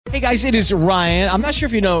Hey guys, it is Ryan. I'm not sure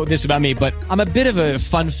if you know this about me, but I'm a bit of a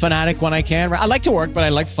fun fanatic when I can. I like to work, but I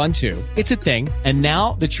like fun too. It's a thing. And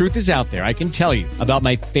now the truth is out there. I can tell you about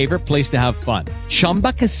my favorite place to have fun.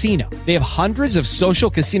 Chumba Casino. They have hundreds of social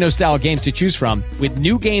casino style games to choose from with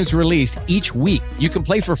new games released each week. You can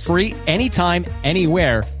play for free anytime,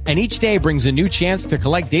 anywhere. And each day brings a new chance to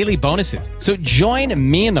collect daily bonuses. So join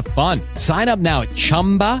me in the fun. Sign up now at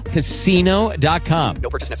ChumbaCasino.com. No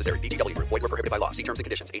purchase necessary. VGW. Void where prohibited by law. See terms and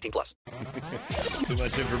conditions. 18+. Too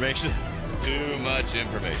much information. Too much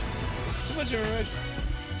information. Too much information.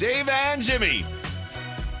 Dave and Jimmy.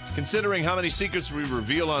 Considering how many secrets we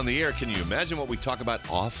reveal on the air, can you imagine what we talk about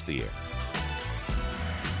off the air?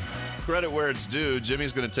 Credit where it's due.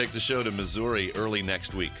 Jimmy's going to take the show to Missouri early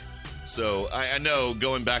next week. So I know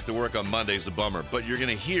going back to work on Monday is a bummer, but you're going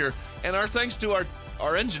to hear, and our thanks to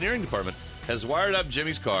our engineering department has wired up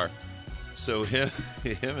Jimmy's car so him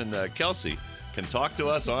and Kelsey can talk to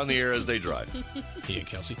us on the air as they drive. He and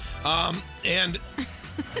Kelsey. And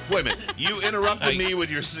wait a minute, you interrupted me with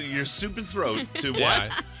your super throat to Yeah,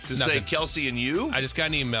 what? To nothing. say Kelsey and you? I just got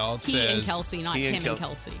an email that says... He and Kelsey, not him and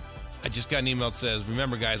Kelsey. I just got an email that says,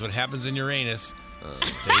 remember guys, what happens in Uranus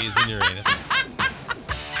stays in Uranus.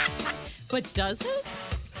 But does it?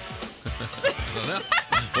 I don't know.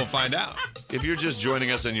 We'll find out. If you're just joining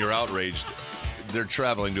us and you're outraged, they're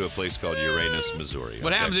traveling to a place called Uranus, Missouri.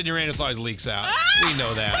 What happens in Uranus always leaks out. We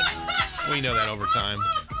know that. We know that over time.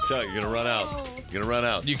 Tell you, you're going to run out. You're going to run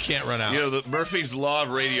out. You can't run out. You know, the Murphy's Law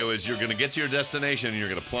of Radio is you're going to get to your destination and you're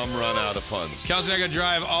going to plumb run out of puns. Kelsey and I going to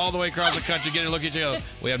drive all the way across the country, get a look at each other.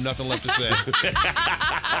 We have nothing left to say.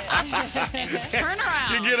 Turn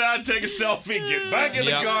around. You get out, take a selfie, get back in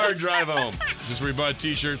the car, and drive home. Just we bought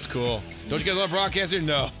t-shirts, cool. Don't you guys want to broadcast here?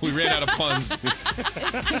 No, we ran out of puns.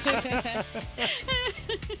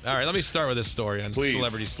 All right, let me start with this story on Please.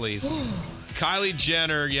 Celebrity Sleaze. Kylie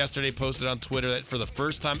Jenner yesterday posted on Twitter that for the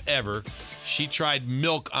first time ever, she tried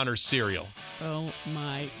milk on her cereal. Oh,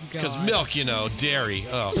 my God. Because milk, you know, dairy.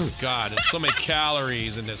 Oh, God. There's so many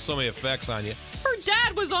calories and there's so many effects on you. Her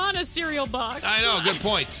dad was on a cereal box. I know, good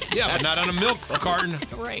point. Yeah, but not on a milk carton.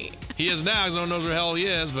 Right. He is now, because no one knows where the hell he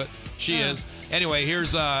is, but she is. Anyway,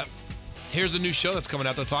 here's a new show that's coming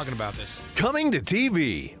out. They're talking about this. Coming to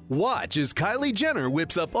TV. Watch as Kylie Jenner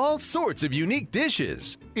whips up all sorts of unique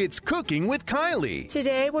dishes. It's Cooking with Kylie.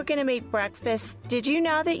 Today we're going to make breakfast. Did you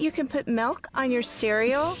know that you can put milk on your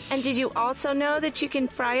cereal? And did you also know that you can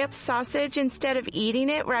fry up sausage instead of eating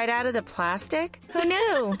it right out of the plastic? Who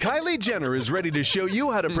knew? Kylie Jenner is ready to show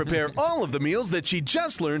you how to prepare all of the meals that she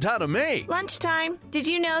just learned how to make. Lunchtime. Did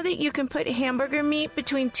you know that you can put hamburger meat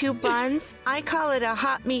between two buns? I call it a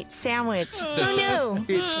hot meat sandwich. Who knew?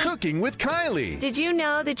 It's Cooking with Kylie. Did you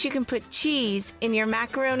know that you can put cheese in your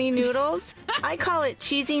macaroni noodles? I call it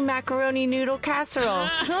cheesy macaroni noodle casserole.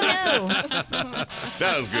 Who knew?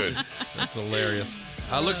 That was good. That's hilarious.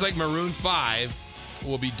 Looks like Maroon 5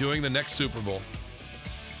 will be doing the next Super Bowl.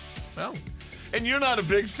 Well, And you're not a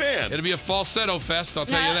big fan. it'll be a falsetto fest, I'll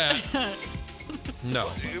tell you that.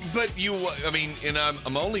 No. But and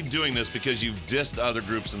I'm only doing this because you've dissed other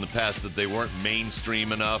groups in the past that they weren't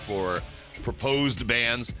mainstream enough or proposed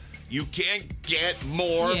bands. You can't get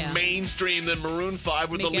more mainstream than Maroon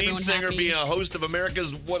 5 with Make the lead everyone singer happy. being a host of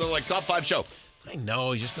America's top 5 show. I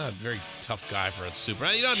know, he's just not a very tough guy for a Super.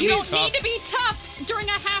 You don't have to You be don't tough. need to be tough during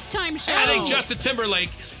a halftime show. I think Justin Timberlake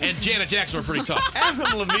and Janet Jackson are pretty tough.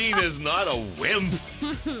 Adam Levine is not a wimp.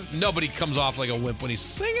 Nobody comes off like a wimp when he's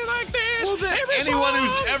singing like this. Well, then every anyone song.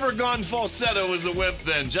 who's ever gone falsetto is a wimp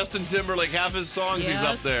then. Justin Timberlake, half his songs he's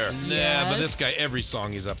up Yes. there. Yeah, but this guy, every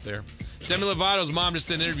song he's up there. Demi Lovato's mom just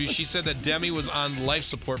did an interview. She said that Demi was on life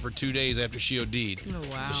support for 2 days after she OD'd. Oh,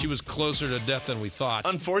 wow. So she was closer to death than we thought.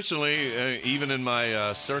 Unfortunately, even in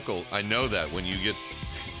my circle, I know that when you get,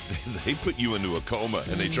 they put you into a coma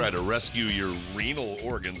and they try to rescue your renal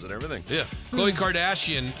organs and everything. Yeah. Khloe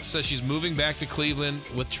Kardashian says she's moving back to Cleveland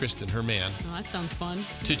with Tristan, her man, Oh, that sounds fun.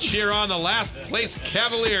 to cheer on the last place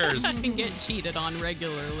Cavaliers. I can get cheated on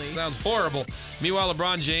regularly. Sounds horrible. Meanwhile,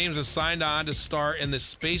 LeBron James has signed on to star in the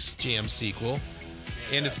Space Jam sequel,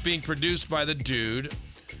 and it's being produced by the dude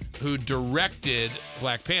who directed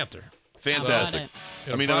Black Panther. Fantastic. Got it.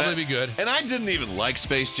 It'll probably be good. And I didn't even like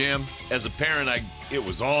Space Jam. As a parent, it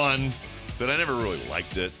was on, but I never really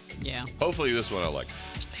liked it. Yeah. Hopefully this one I like.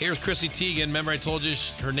 Here's Chrissy Teigen. Remember I told you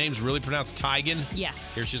her name's really pronounced Teigen?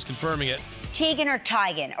 Yes. Here she's confirming it. Teigen or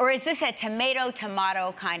Teigen? Or is this a tomato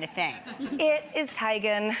kind of thing? It is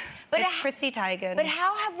Teigen. But It's Chrissy Teigen. But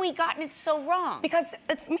how have we gotten it so wrong? Because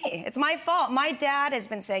it's me. It's my fault. My dad has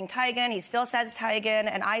been saying Teigen. He still says Teigen,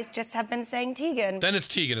 and I just have been saying Teigen. Then it's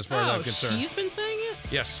Teigen as far as I'm concerned. She's been saying it?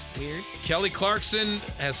 Yes. Weird. Kelly Clarkson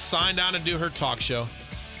has signed on to do her talk show.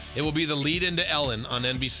 It will be the lead into Ellen on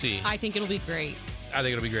NBC. I think it'll be great. I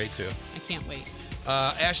think it'll be great, too. I can't wait.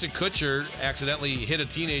 Ashton Kutcher accidentally hit a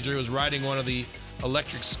teenager who was riding one of the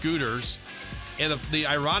electric scooters. And the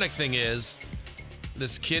ironic thing is,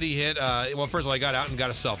 this kid he hit, well, first of all, I got out and got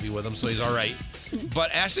a selfie with him, so he's all right.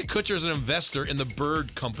 But Ashton Kutcher is an investor in the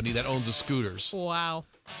Bird company that owns the scooters. Wow.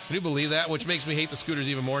 Can you believe that? Which makes me hate the scooters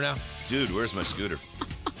even more now. Dude, where's my scooter?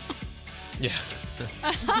 Yeah.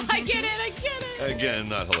 I get it. Again,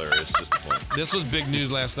 not hilarious, just a point. This was big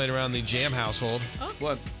news last night around the Jam household.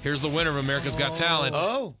 What? Here's the winner of America's Got Talent.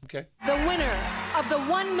 Oh, okay. The winner of the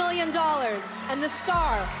 $1 million and the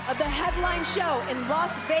star of the headline show in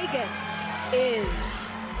Las Vegas is...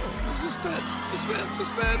 Suspense.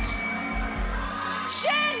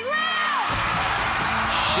 Shin Lim!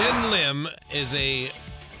 Shin Lim is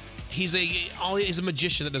he's a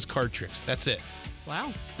magician that does card tricks. That's it.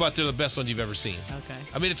 Wow. But they're the best ones you've ever seen. Okay.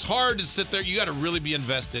 I mean, it's hard to sit there. You got to really be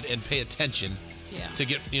invested and pay attention to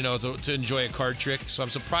get, to enjoy a card trick. So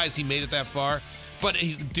I'm surprised he made it that far. But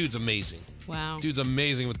dude's amazing. Wow. Dude's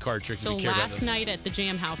amazing with card tricks. So if you care about last this. night at the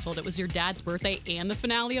Jam household, it was your dad's birthday and the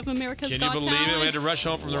finale of America's Can you Got believe Talent? it? We had to rush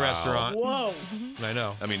home from the restaurant. Whoa. I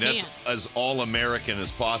know. I mean, that's as all-American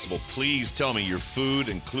as possible. Please tell me your food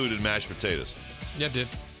included mashed potatoes. Yeah, it did.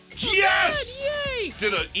 Yes! Yay!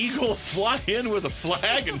 Did an eagle fly in with a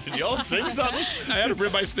flag and did y'all sing something? I had a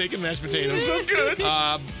ribeye steak and mashed potatoes. So good.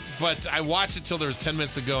 But I watched it till there was 10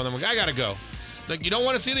 minutes to go, and I'm like, I gotta go. Like, you don't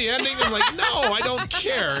want to see the ending? I'm like, no, I don't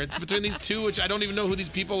care. It's between these two, which I don't even know who these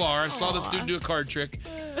people are. I saw this dude do a card trick.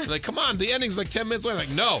 I'm like, come on, the ending's like 10 minutes away. I'm like,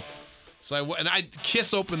 no. So I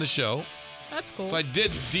Kiss opened the show. That's cool. So I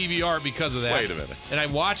did DVR because of that. Wait a minute. And I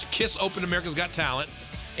watched Kiss open America's Got Talent,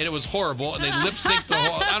 and it was horrible. And they lip synced the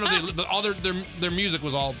whole. I don't know, but all their music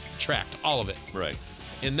was all tracked, all of it. Right.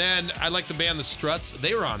 And then I like the band The Struts.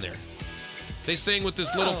 They were on there. They sang with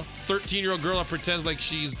this little 13-year-old girl that pretends like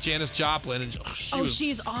she's Janis Joplin. And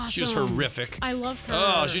she's awesome. She was horrific. I love her.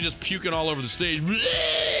 Oh, she just puking all over the stage.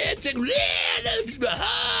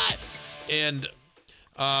 And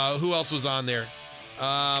who else was on there?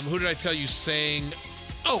 Who did I tell you sang?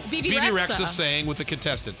 Oh, BB Rexha Rexha sang with the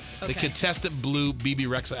contestant. The Okay. contestant blew BB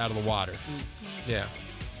Rexha out of the water. Yeah,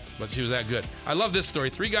 but she was that good. I love this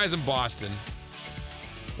story. 3 guys in Boston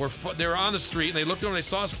they were on the street, and they looked over and they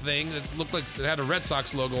saw this thing that looked like it had a Red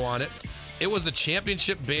Sox logo on it. It was the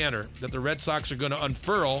championship banner that the Red Sox are going to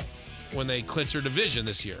unfurl when they clinch their division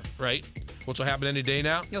this year, right? Which will happen any day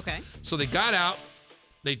now. Okay. So they got out.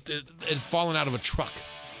 It had fallen out of a truck,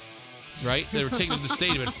 right? They were taking it to the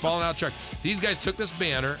stadium. It had fallen out of a truck. These guys took this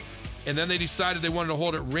banner, and then they decided they wanted to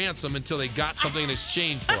hold it ransom until they got something in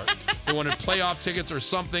exchange for it. They wanted playoff tickets or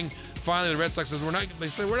something. Finally, the Red Sox says, they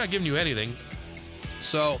said, we're not giving you anything.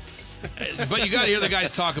 So, but you got to hear the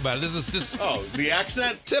guys talk about it. This is just the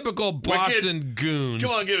accent? Typical Boston goons.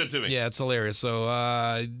 Come on, give it to me. Yeah, it's hilarious. So,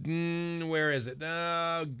 where is it?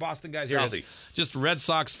 Boston guys. Here it Southie. is. Just Red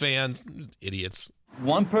Sox fans, idiots.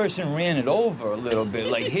 One person ran it over a little bit,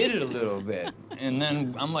 like hit it a little bit, and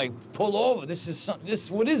then I'm like, pull over.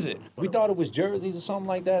 What is it? We thought it was jerseys or something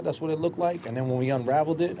like that. That's what it looked like. And then when we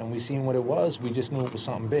unraveled it and we seen what it was, we just knew it was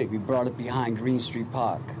something big. We brought it behind Green Street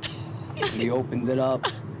Park. We opened it up.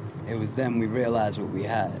 It was then we realized what we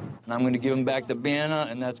had. And I'm going to give him back the banner,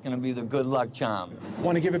 and that's going to be the good luck charm.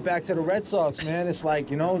 Want to give it back to the Red Sox, man. It's like,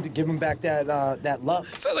 to give them back that luck.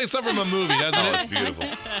 Sounds like something from a movie, doesn't it? It's beautiful.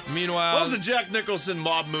 Meanwhile, What was the Jack Nicholson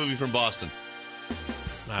mob movie from Boston?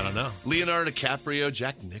 I don't know. Leonardo DiCaprio,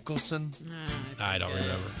 Jack Nicholson? I don't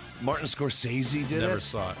remember. Martin Scorsese did it? Never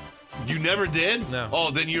saw it. You never did? No.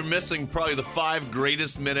 Oh, then you're missing probably the 5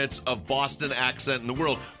 greatest minutes of Boston accent in the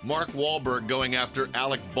world. Mark Wahlberg going after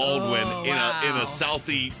Alec Baldwin in a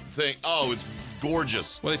Southie thing. Oh, it's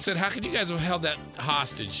gorgeous. Well, they said, how could you guys have held that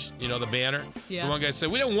hostage? The banner? Yeah. The one guy said,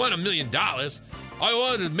 we didn't want $1 million. All I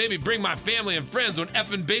wanted was maybe bring my family and friends to an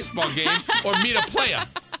effing baseball game or meet a player.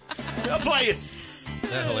 I'll play it.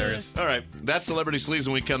 That's hilarious. All right. That's Celebrity Sleaze.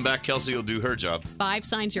 When we come back, Kelsey will do her job. 5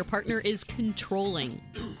 signs your partner is controlling.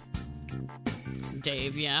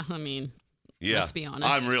 Dave, yeah, I mean, let's be honest.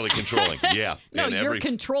 I'm really controlling. Yeah. No, And you're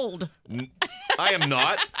controlled. I am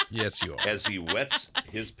not. Yes, you are. As he wets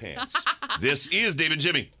his pants. This is Dave and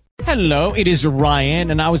Jimmy. Hello, it is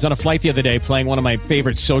Ryan, and I was on a flight the other day playing one of my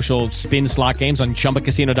favorite social spin slot games on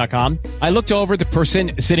ChumbaCasino.com. I looked over at the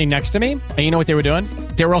person sitting next to me, and you know what they were doing?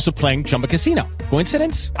 They were also playing Chumba Casino.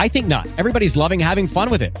 Coincidence? I think not. Everybody's loving having fun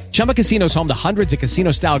with it. Chumba Casino is home to hundreds of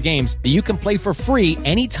casino-style games that you can play for free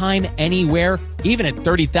anytime, anywhere, even at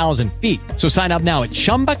 30,000 feet. So sign up now at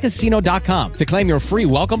ChumbaCasino.com to claim your free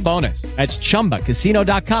welcome bonus. That's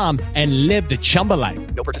ChumbaCasino.com and live the Chumba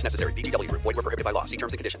life. No purchase necessary. VGW Group. Void where prohibited by law. See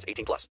terms and conditions. 18+.